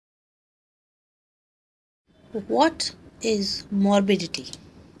What is morbidity?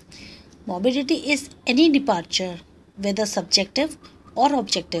 Morbidity is any departure, whether subjective or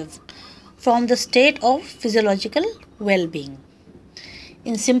objective, from the state of physiological well-being.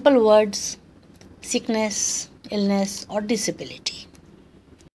 In simple words, sickness, illness, or disability.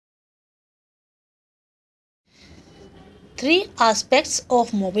 Three aspects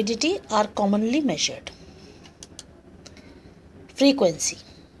of morbidity are commonly measured. Frequency.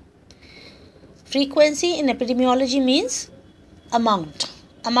 Frequency in epidemiology means amount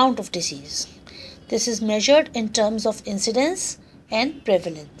of disease. This is measured in terms of incidence and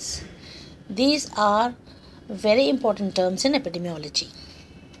prevalence. These are very important terms in epidemiology.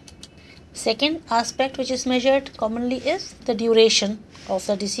 Second aspect which is measured commonly is the duration of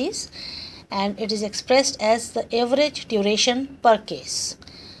the disease, and it is expressed as the average duration per case,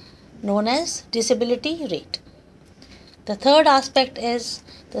 known as disability rate. The third aspect is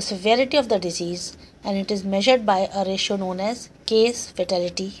the severity of the disease, and it is measured by a ratio known as case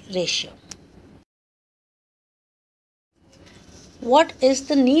fatality ratio. What is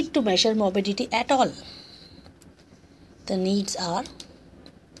the need to measure morbidity at all? The needs are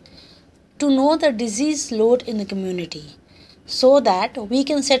to know the disease load in the community so that we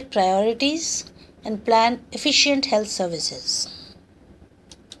can set priorities and plan efficient health services.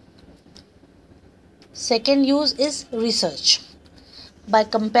 Second use is research. By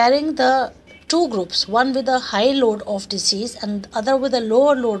comparing the two groups, one with a high load of disease and the other with a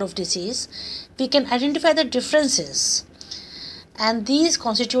lower load of disease, we can identify the differences, and these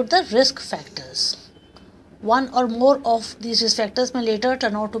constitute the risk factors. One or more of these risk factors may later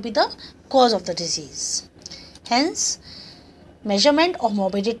turn out to be the cause of the disease. Hence, measurement of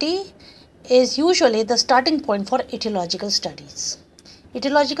morbidity is usually the starting point for etiological studies.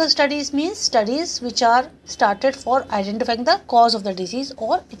 Etiological studies means studies which are started for identifying the cause of the disease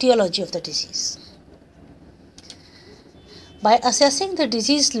or etiology of the disease. By assessing the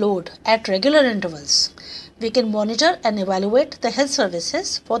disease load at regular intervals, we can monitor and evaluate the health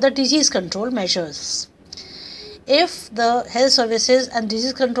services for the disease control measures. If the health services and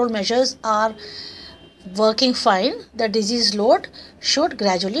disease control measures are working fine, the disease load should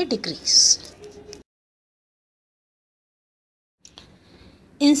gradually decrease.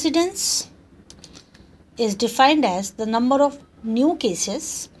 Incidence is defined as the number of new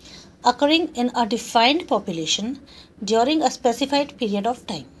cases occurring in a defined population during a specified period of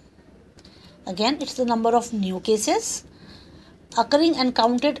time. Again, it's the number of new cases occurring and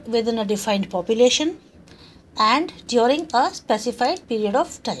counted within a defined population and during a specified period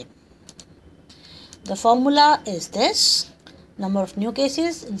of time. The formula is this: number of new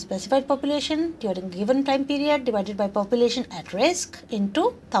cases in specified population during a given time period divided by population at risk into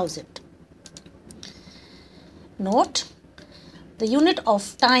 1000. Note, the unit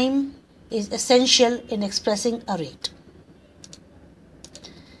of time is essential in expressing a rate.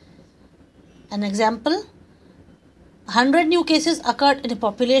 An example: 100 new cases occurred in a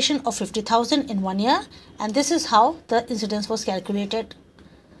population of 50,000 in 1 year, and this is how the incidence was calculated,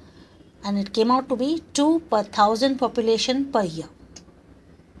 and it came out to be 2 per 1000 population per year.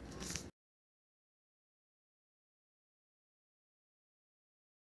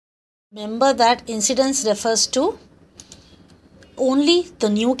 Remember that incidence refers to only the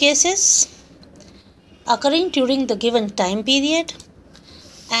new cases occurring during the given time period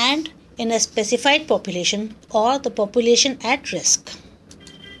and in a specified population or the population at risk.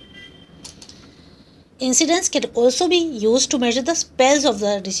 Incidence can also be used to measure the spells of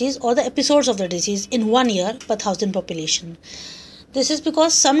the disease or the episodes of the disease in 1 year per 1000 population. This is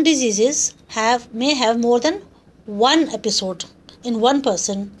because some diseases may have more than one episode in one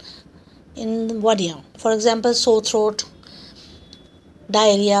person in 1 year. For example, sore throat,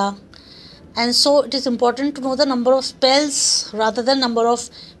 diarrhea, and so it is important to know the number of spells rather than number of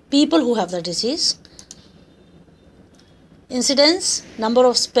people who have the disease. Incidence, number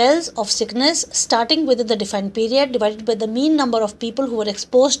of spells of sickness starting within the defined period divided by the mean number of people who were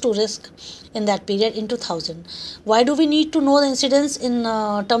exposed to risk in that period into 1000. Why do we need to know the incidence in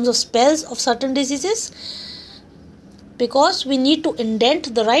terms of spells of certain diseases? Because we need to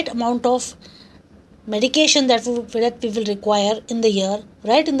indent the right amount of medication that we will require in the year,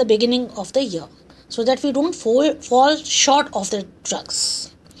 right in the beginning of the year, so that we don't fall short of the drugs.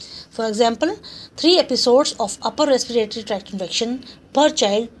 For example, 3 episodes of upper respiratory tract infection per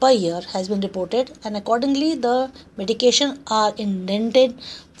child per year has been reported, and accordingly the medication are indented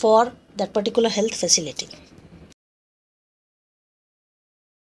for that particular health facility.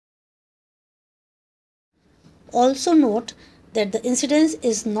 Also note that the incidence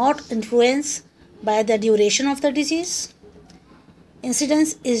is not influenced by the duration of the disease.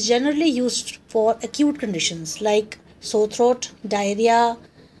 Incidence is generally used for acute conditions like sore throat, diarrhea,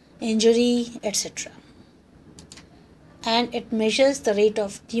 injury, etc. And it measures the rate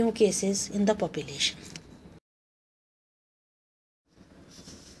of new cases in the population.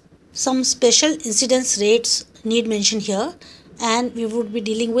 Some special incidence rates need mention here, and we would be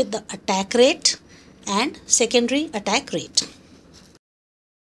dealing with the attack rate and secondary attack rate.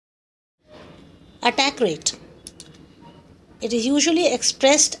 Attack rate. It is usually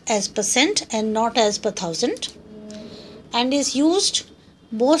expressed as percent and not as per thousand, and is used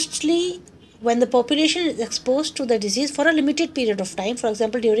mostly when the population is exposed to the disease for a limited period of time, for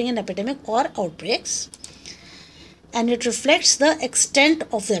example during an epidemic or outbreaks, and it reflects the extent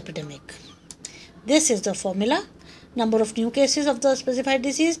of the epidemic. This is the formula: number of new cases of the specified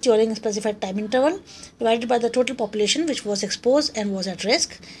disease during a specified time interval divided by the total population which was exposed and was at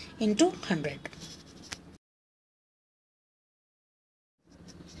risk into 100.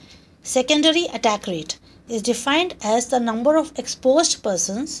 Secondary attack rate is defined as the number of exposed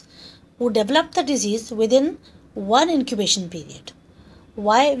persons who develop the disease within one incubation period.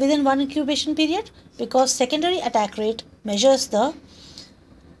 Why within one incubation period? Because secondary attack rate measures the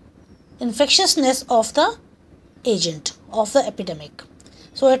infectiousness of the agent of the epidemic.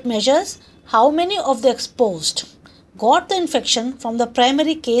 So it measures how many of the exposed got the infection from the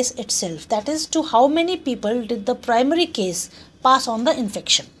primary case itself. That is, to how many people did the primary case pass on the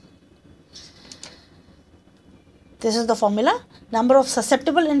infection. This is the formula: number of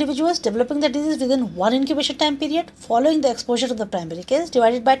susceptible individuals developing the disease within one incubation time period following the exposure to the primary case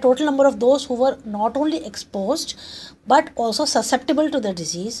divided by total number of those who were not only exposed but also susceptible to the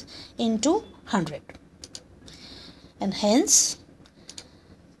disease into 100. And hence,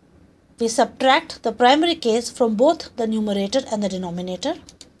 we subtract the primary case from both the numerator and the denominator,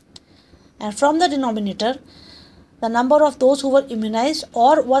 and from the denominator the number of those who were immunized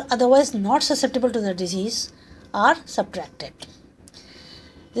or were otherwise not susceptible to the disease are subtracted.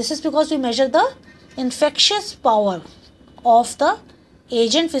 This is because we measure the infectious power of the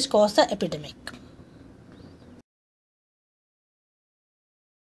agent which caused the epidemic.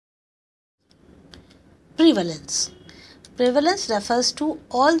 Prevalence. Prevalence refers to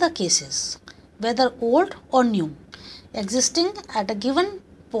all the cases, whether old or new, existing at a given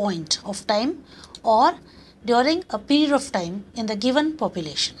point of time or during a period of time in the given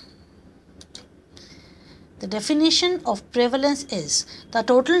population. The definition of prevalence is the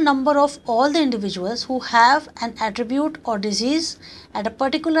total number of all the individuals who have an attribute or disease at a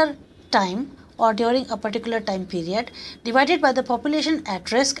particular time or during a particular time period divided by the population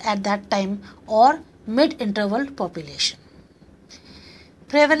at risk at that time or mid-interval population.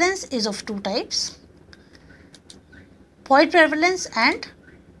 Prevalence is of two types: point prevalence and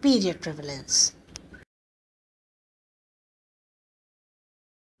period prevalence.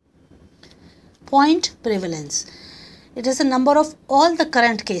 Point prevalence. It is the number of all the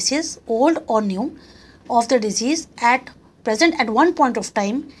current cases, old or new, of the disease present at one point of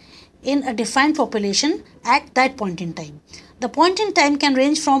time in a defined population at that point in time. The point in time can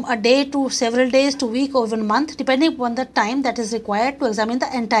range from a day to several days to week or even a month, depending upon the time that is required to examine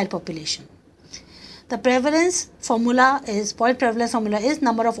the entire population. The prevalence formula is, point prevalence formula is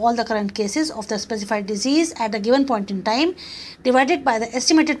number of all the current cases of the specified disease at a given point in time divided by the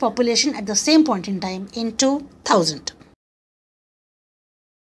estimated population at the same point in time into 1000.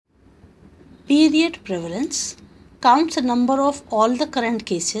 Period prevalence counts the number of all the current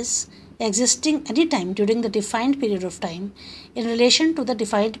cases existing any time during the defined period of time in relation to the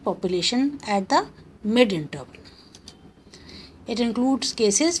defined population at the mid-interval. It includes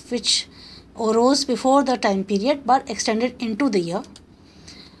cases which arose before the time period but extended into the year,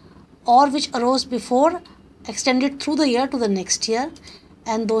 or which arose before, extended through the year to the next year,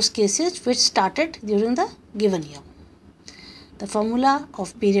 and those cases which started during the given year. The formula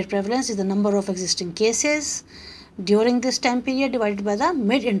of period prevalence is the number of existing cases during this time period divided by the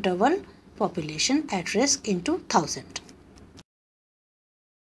mid-interval population at risk into 1000.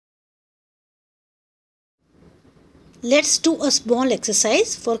 Let's do a small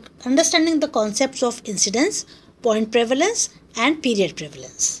exercise for understanding the concepts of incidence, point prevalence and period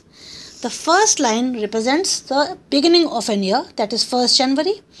prevalence. The first line represents the beginning of an year, that is 1st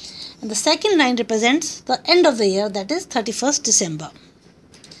January, and the second line represents the end of the year, that is 31st December.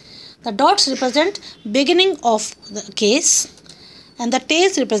 The dots represent beginning of the case and the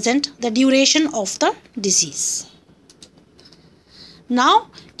tails represent the duration of the disease.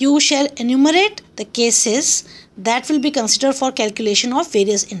 Now you shall enumerate the cases that will be considered for calculation of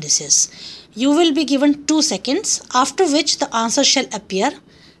various indices. You will be given 2 seconds, after which the answer shall appear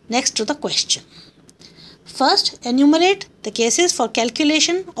next to the question. First, enumerate the cases for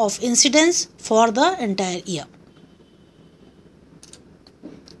calculation of incidence for the entire year.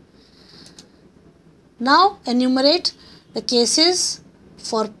 Now, enumerate the cases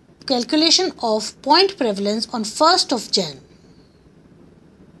for calculation of point prevalence on 1st of Jan.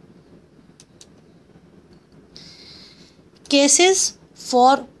 Cases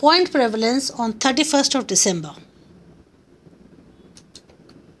for point prevalence on 31st of December.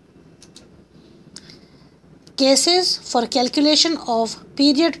 Cases for calculation of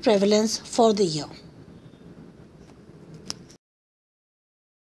period prevalence for the year.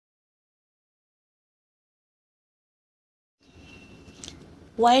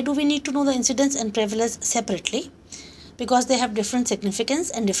 Why do we need to know the incidence and prevalence separately? Because they have different significance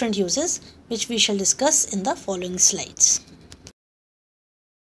and different uses, which we shall discuss in the following slides.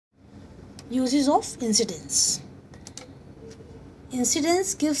 Uses of incidence.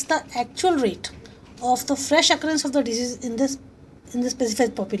 Incidence gives the actual rate of the fresh occurrence of the disease in the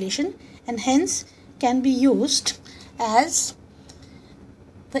specified population, and hence can be used as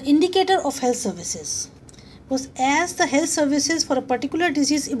the indicator of health services. Because as the health services for a particular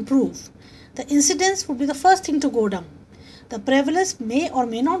disease improve, the incidence would be the first thing to go down. The prevalence may or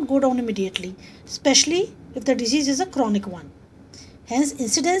may not go down immediately, especially if the disease is a chronic one. Hence,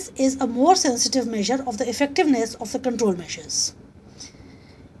 incidence is a more sensitive measure of the effectiveness of the control measures.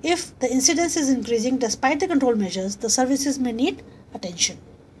 If the incidence is increasing despite the control measures, the services may need attention.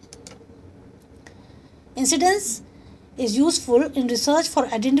 Incidence is useful in research for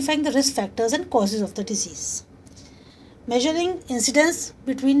identifying the risk factors and causes of the disease. Measuring incidence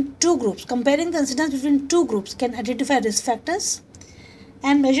between two groups, comparing the incidence between two groups can identify risk factors,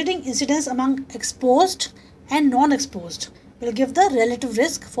 and measuring incidence among exposed and non-exposed will give the relative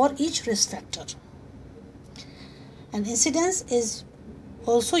risk for each risk factor. And incidence is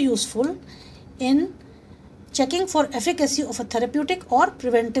also useful in checking for efficacy of a therapeutic or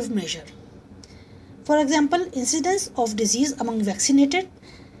preventive measure. For example, incidence of disease among vaccinated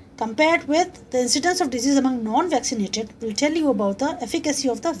compared with the incidence of disease among non-vaccinated will tell you about the efficacy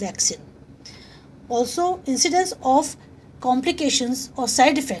of the vaccine. Also, incidence of complications or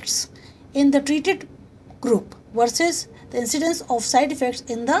side effects in the treated group versus the incidence of side effects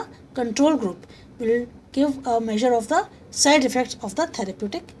in the control group will give a measure of the side effects of the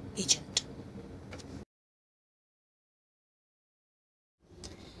therapeutic agent.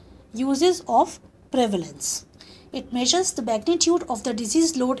 Uses of prevalence. It measures the magnitude of the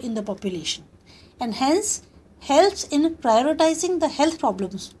disease load in the population and hence helps in prioritizing the health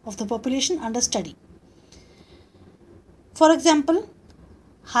problems of the population under study. For example,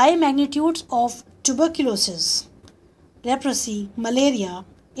 high magnitudes of tuberculosis, leprosy, malaria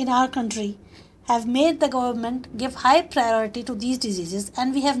in our country have made the government give high priority to these diseases,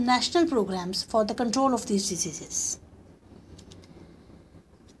 and we have national programs for the control of these diseases.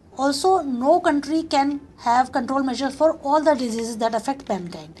 Also, no country can have control measures for all the diseases that affect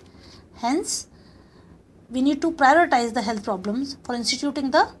mankind. Hence, we need to prioritize the health problems for instituting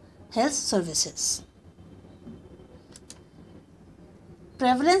the health services.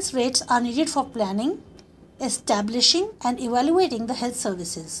 Prevalence rates are needed for planning, establishing and evaluating the health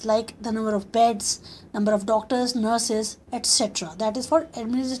services like the number of beds, number of doctors, nurses, etc. That is for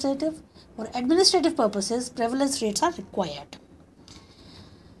administrative purposes, prevalence rates are required.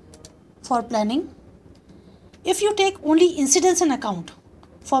 For planning, if you take only incidence in account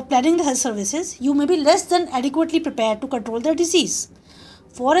for planning the health services, you may be less than adequately prepared to control the disease.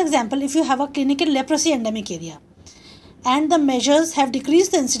 For example, if you have a clinical leprosy endemic area and the measures have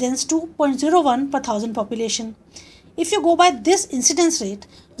decreased the incidence to 0.01 per thousand population, if you go by this incidence rate,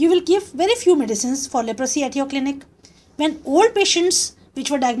 you will give very few medicines for leprosy at your clinic. When old patients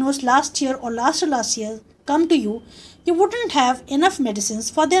which were diagnosed last year or last year come to you, you wouldn't have enough medicines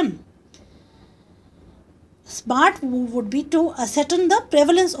for them. Smart move would be to ascertain the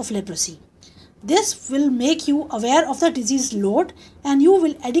prevalence of leprosy. This will make you aware of the disease load and you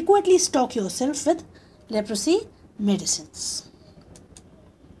will adequately stock yourself with leprosy medicines.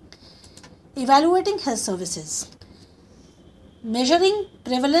 Evaluating health services. Measuring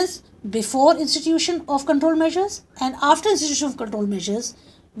prevalence before institution of control measures and after institution of control measures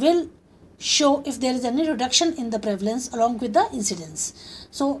will show if there is any reduction in the prevalence along with the incidence.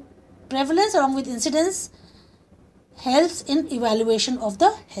 So, prevalence along with incidence helps in evaluation of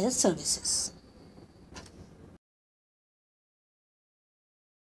the health services.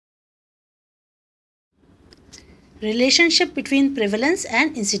 Relationship between prevalence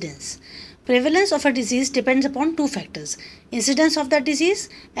and incidence. Prevalence of a disease depends upon two factors: incidence of the disease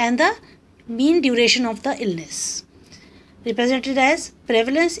and the mean duration of the illness. represented as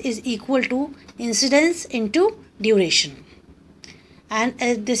prevalence is equal to incidence into duration. And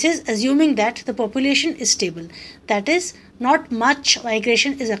this is assuming that the population is stable. That is, not much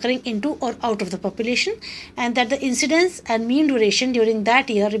migration is occurring into or out of the population, and that the incidence and mean duration during that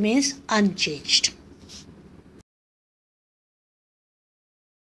year remains unchanged.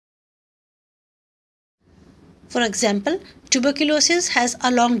 For example, tuberculosis has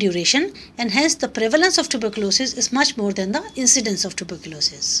a long duration, and hence the prevalence of tuberculosis is much more than the incidence of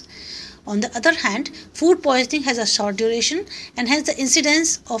tuberculosis. On the other hand, food poisoning has a short duration, and hence the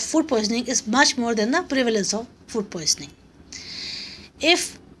incidence of food poisoning is much more than the prevalence of food poisoning.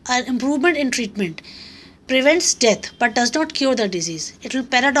 If an improvement in treatment prevents death but does not cure the disease, it will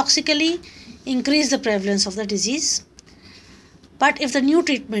paradoxically increase the prevalence of the disease. But if the new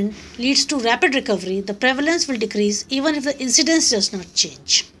treatment leads to rapid recovery, the prevalence will decrease even if the incidence does not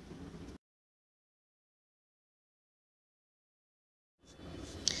change.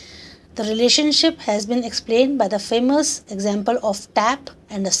 The relationship has been explained by the famous example of tap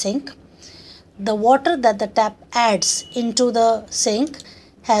and a sink. The water that the tap adds into the sink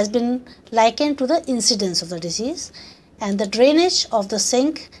has been likened to the incidence of the disease, and the drainage of the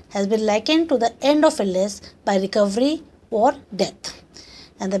sink has been likened to the end of illness by recovery or death.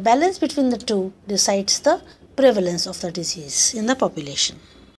 And the balance between the two decides the prevalence of the disease in the population.